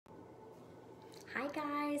Hi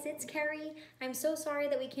guys, it's Carrie. I'm so sorry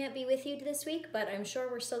that we can't be with you this week, but I'm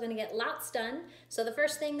sure we're still gonna get lots done. So the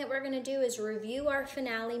first thing that we're gonna do is review our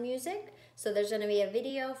finale music. So there's gonna be a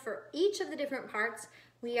video for each of the different parts.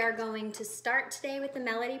 We are going to start today with the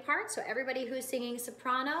melody part. So everybody who's singing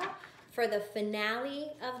soprano for the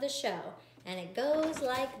finale of the show. And it goes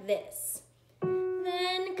like this.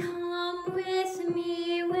 Then come with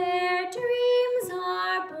me where dreams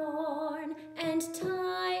are born and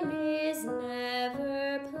time is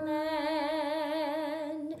never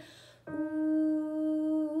planned. Ooh,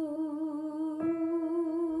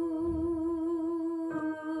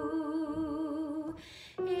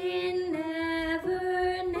 in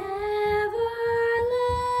never, never land.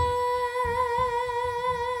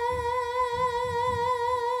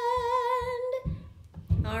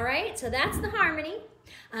 All right, so that's the harmony.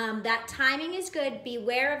 That timing is good.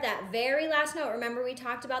 Beware of that very last note. Remember, we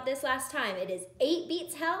talked about this last time. It is 8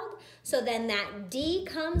 beats held, so then that D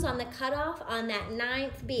comes on the cutoff on that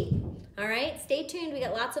 9th beat. All right, stay tuned. We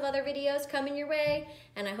got lots of other videos coming your way,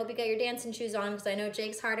 and I hope you got your dancing shoes on because I know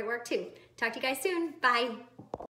Jake's hard at work too. Talk to you guys soon. Bye.